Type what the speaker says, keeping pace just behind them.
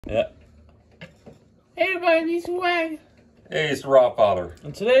Yeah. Hey everybody, it's Wagon. Hey, it's the Robfather.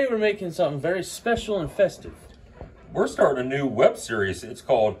 And today we're making something very special and festive. We're starting a new web series. It's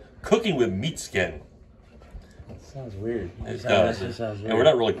called Cooking with Meatskin. That sounds weird. It does. That sounds weird. And we're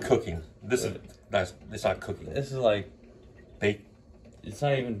not really cooking. It's not cooking. This is like Bake. It's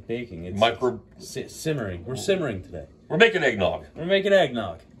not even baking. It's simmering. We're simmering today. We're making eggnog. We're making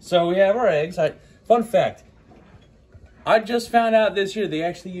eggnog. So we have our eggs. Fun fact. I just found out this year they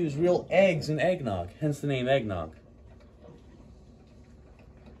actually use real eggs in eggnog, hence the name eggnog.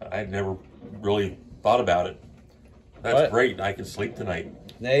 I had never really thought about it. That's great. I can sleep tonight.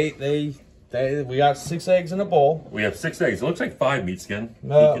 We got 6 eggs in a bowl. We have 6 eggs. It looks like 5 Meatskin.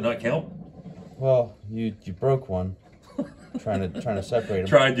 No. You cannot count. Well, you broke one. trying to separate them.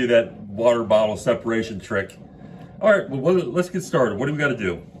 Try and do that water bottle separation trick. All right, well, let's get started. What do we got to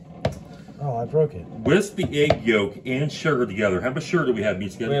do? Oh, I broke it. Whisk the egg yolk and sugar together. How much sugar do we have,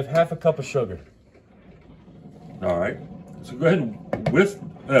 Meatskin? We have half a cup of sugar. All right. So go ahead and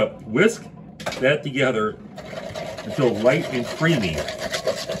whisk that together until light and creamy.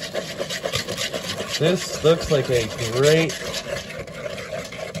 This looks like a great...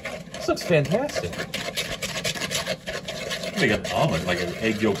 This looks fantastic. Like an omelet, like an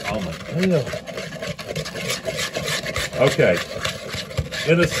egg yolk omelet. Yeah. Okay.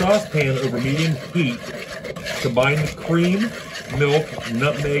 In a saucepan over medium heat, combine the cream, milk,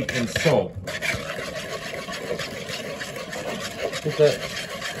 nutmeg, and salt. Get that.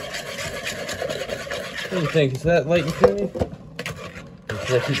 What do you think? Is that light and creamy?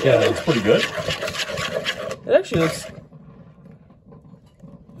 Yeah, that's pretty good. It actually looks.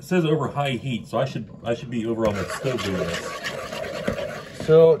 It says over high heat, so I should be over on the stove doing this.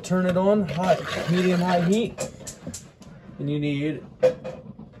 So turn it on medium high heat, and you need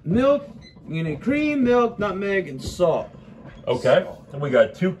milk. You need cream, milk, nutmeg, and salt. Okay, and we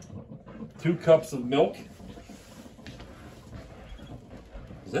got two cups of milk.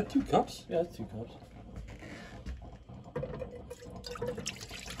 Is that 2 cups? Yeah, that's 2 cups.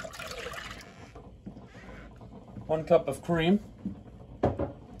 One cup of cream.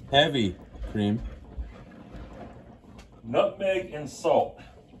 Heavy cream. Nutmeg and salt.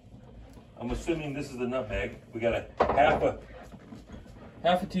 I'm assuming this is the nutmeg. We got a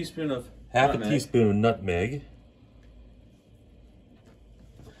half a teaspoon of half nutmeg. a teaspoon of nutmeg.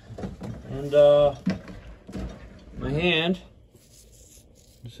 And my hand,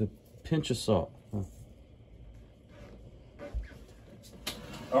 just a pinch of salt.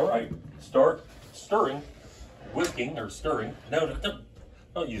 All right, start stirring, whisking or stirring. No,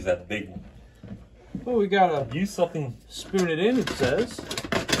 don't use that big. Well, we gotta Use something. spoon it in, it says.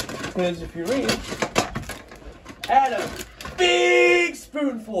 Because if you read, add a big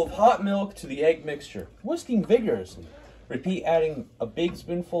spoonful of hot milk to the egg mixture, whisking vigorously. Repeat adding a big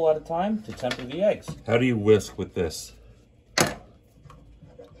spoonful at a time to temper the eggs. How do you whisk with this?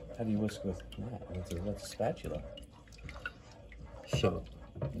 How do you whisk with that? That's a spatula. Shut up.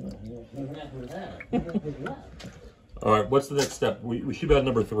 All right, what's the next step? We should be on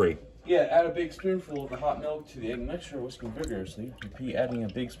number 3. Yeah, add a big spoonful of the hot milk to the egg mixture, whisking vigorously. Repeat adding a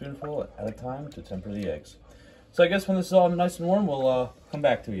big spoonful at a time to temper the eggs. So I guess when this is all nice and warm, we'll come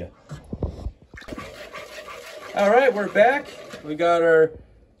back to you. All right, we're back. We got our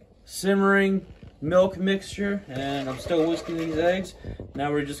simmering milk mixture, and I'm still whisking these eggs.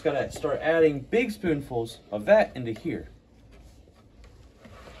 Now we're just gonna start adding big spoonfuls of that into here.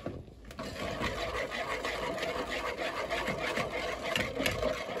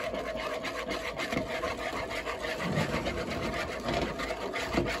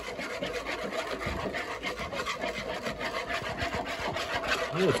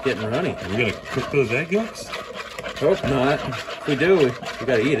 Oh, it's getting runny. Are we gonna cook those egg yolks? Hope not. If we do, we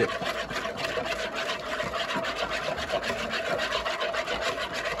gotta eat it.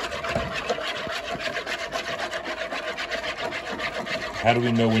 How do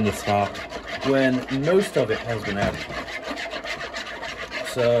we know when to stop? When most of it has been added.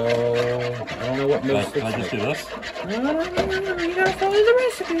 So, I don't know what most Can I just do this? No, you gotta follow the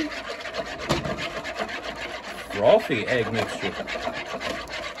recipe. Frothy egg mixture.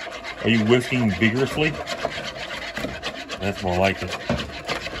 Are you whisking vigorously? That's more like it.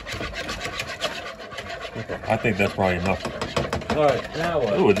 Okay. I think that's probably enough. All right, now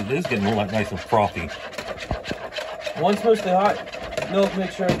what? Oh, it is getting more like nice and frothy. Once most of the hot milk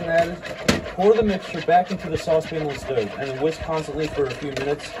mixture has been added, pour the mixture back into the saucepan on the stove and then whisk constantly for a few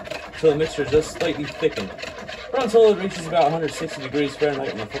minutes until the mixture is just slightly thickened, or until it reaches about 160 degrees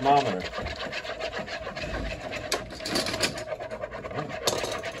Fahrenheit on the thermometer.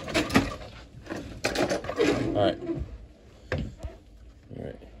 All right.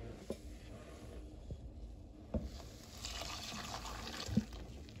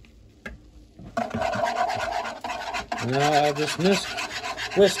 No, just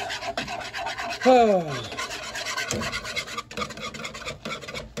whisk. Oh.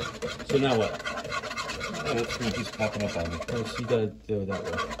 So now what? Oh, that's going to keep popping up on me. Oh, so you gotta do it that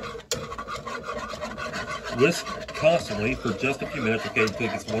way. Whisk constantly for just a few minutes, okay, until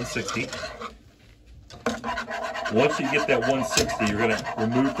it gets 160. Once you get that 160, you're going to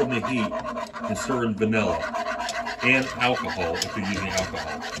remove from the heat and stir in vanilla and alcohol if you're using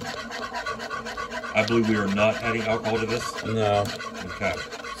alcohol. I believe we are not adding alcohol to this. No. Okay.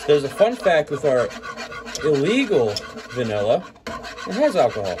 So there's a fun fact with our illegal vanilla. It has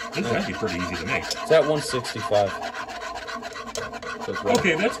alcohol. This is actually pretty easy to make. It's at 165.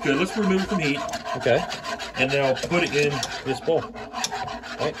 Okay, that's good. Let's remove it from heat. Okay. And now put it in This bowl.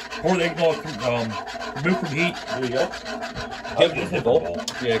 Right. pour the eggnog, remove from heat. There you go. Get a different bowl.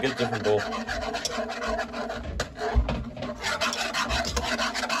 Yeah, get a different bowl.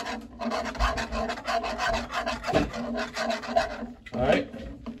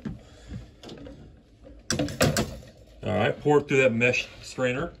 All right, pour it through that mesh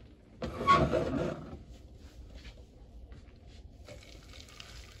strainer.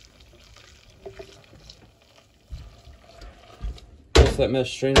 Plus that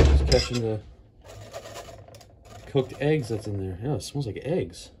mesh strainer is catching the cooked eggs that's in there. Yeah, it smells like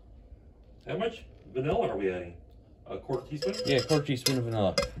eggs. How much vanilla are we adding? A quarter teaspoon? Yeah, a quarter teaspoon of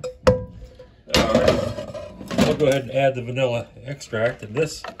vanilla. All right. I'll go ahead and add the vanilla extract. And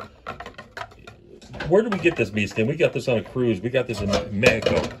this, where did we get this Meatskin? We got this on a cruise. We got this in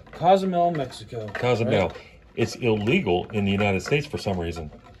Mexico. Cozumel, Mexico. Cozumel. Right. It's illegal in the United States for some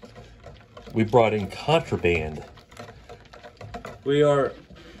reason. We brought in contraband. We are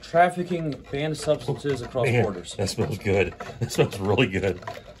trafficking banned substances across borders. That smells good. That smells really good.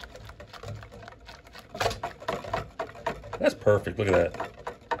 That's perfect. Look at that.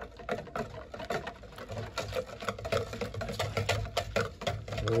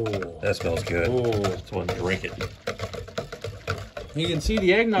 Ooh. That smells good. Ooh. Just want to drink it. You can see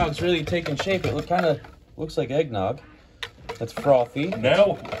the eggnog's really taking shape. It kind of looks like eggnog. That's frothy.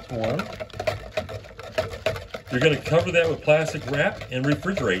 Now it's warm. You're going to cover that with plastic wrap and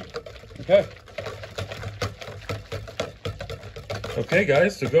refrigerate. Okay. Okay,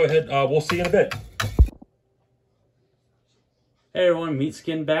 guys. So go ahead. We'll see you in a bit. Hey everyone,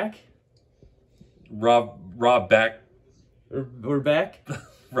 Meatskin back. Rob back. We're back.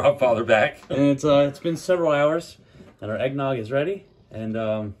 Robfather back. And it's been several hours, and our eggnog is ready. And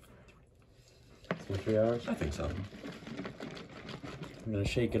it's been 3 hours. I think so. I'm gonna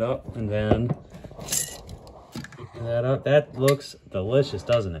shake it up, and then that up. That looks delicious,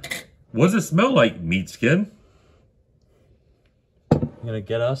 doesn't it? What does it smell like, Meatskin? You gonna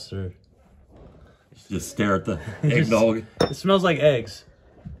get us or? Just stare at the eggnog. It smells like eggs.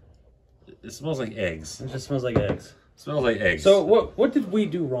 It smells like eggs. It just smells like eggs. It smells like eggs. So what did we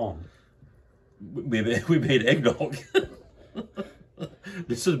do wrong? We made eggnog.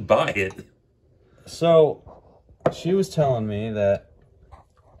 Just buy it. So she was telling me that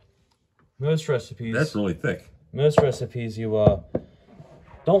most recipes. That's really thick. Most recipes you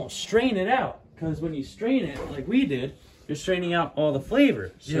don't strain it out, because when you strain it like we did, you're straining out all the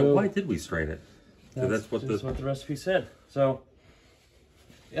flavor. So yeah, why did we strain it? That's what the recipe said. So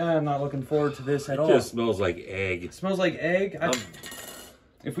yeah, I'm not looking forward to this at all. It just smells like egg. It smells like egg.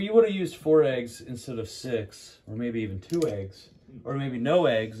 If we would have used 4 eggs instead of 6, or maybe even 2 eggs, or maybe no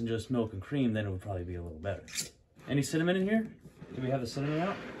eggs and just milk and cream, then it would probably be a little better. Any cinnamon in here? Do we have the cinnamon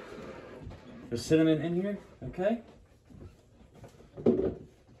out? There's cinnamon in here, okay?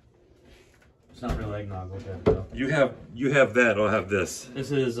 It's not real eggnog, okay. So. You have that, I'll have this.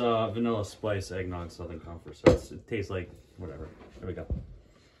 This is vanilla spice eggnog Southern Comfort, so it tastes like whatever. There we go.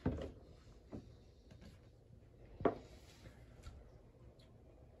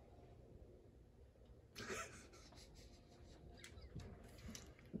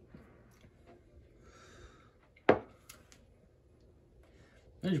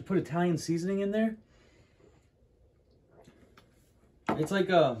 Did you put Italian seasoning in there? It's like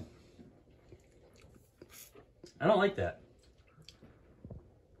I don't like that.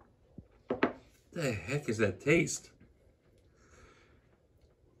 What the heck is that taste?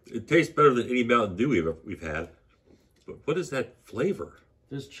 It tastes better than any Mountain Dew we've had. But what is that flavor?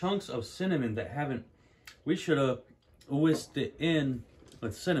 There's chunks of cinnamon that haven't. We should have whisked it in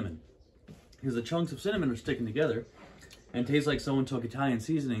with cinnamon, because the chunks of cinnamon are sticking together and tastes like someone took Italian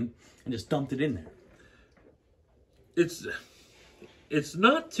seasoning and just dumped it in there. It's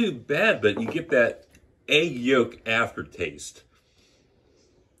not too bad, but you get that egg yolk aftertaste.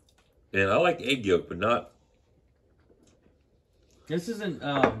 And I like egg yolk, but not. This isn't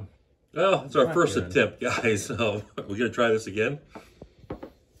Well, it's our Not first good. attempt, guys. So we're gonna try this again.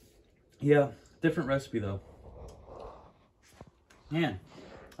 Yeah, different recipe though. Man,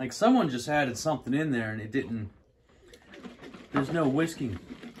 like someone just added something in there and it didn't. There's no whisking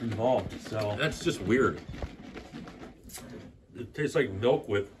involved, so That's just weird. It tastes like milk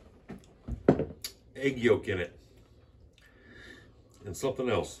with egg yolk in it and something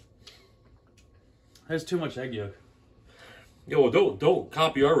else. there's too much egg yolk. Yeah, well, don't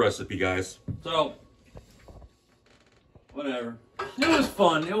copy our recipe, guys. So, whatever. It was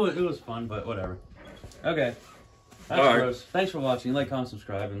fun. It was fun, but whatever. Okay. That's All right. gross. Thanks for watching. Like, comment,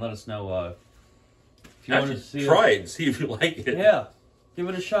 subscribe, and let us know if you want to Actually, see try it and see if you like it. Yeah. Give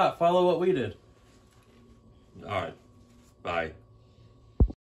it a shot. Follow what we did. All right. Bye.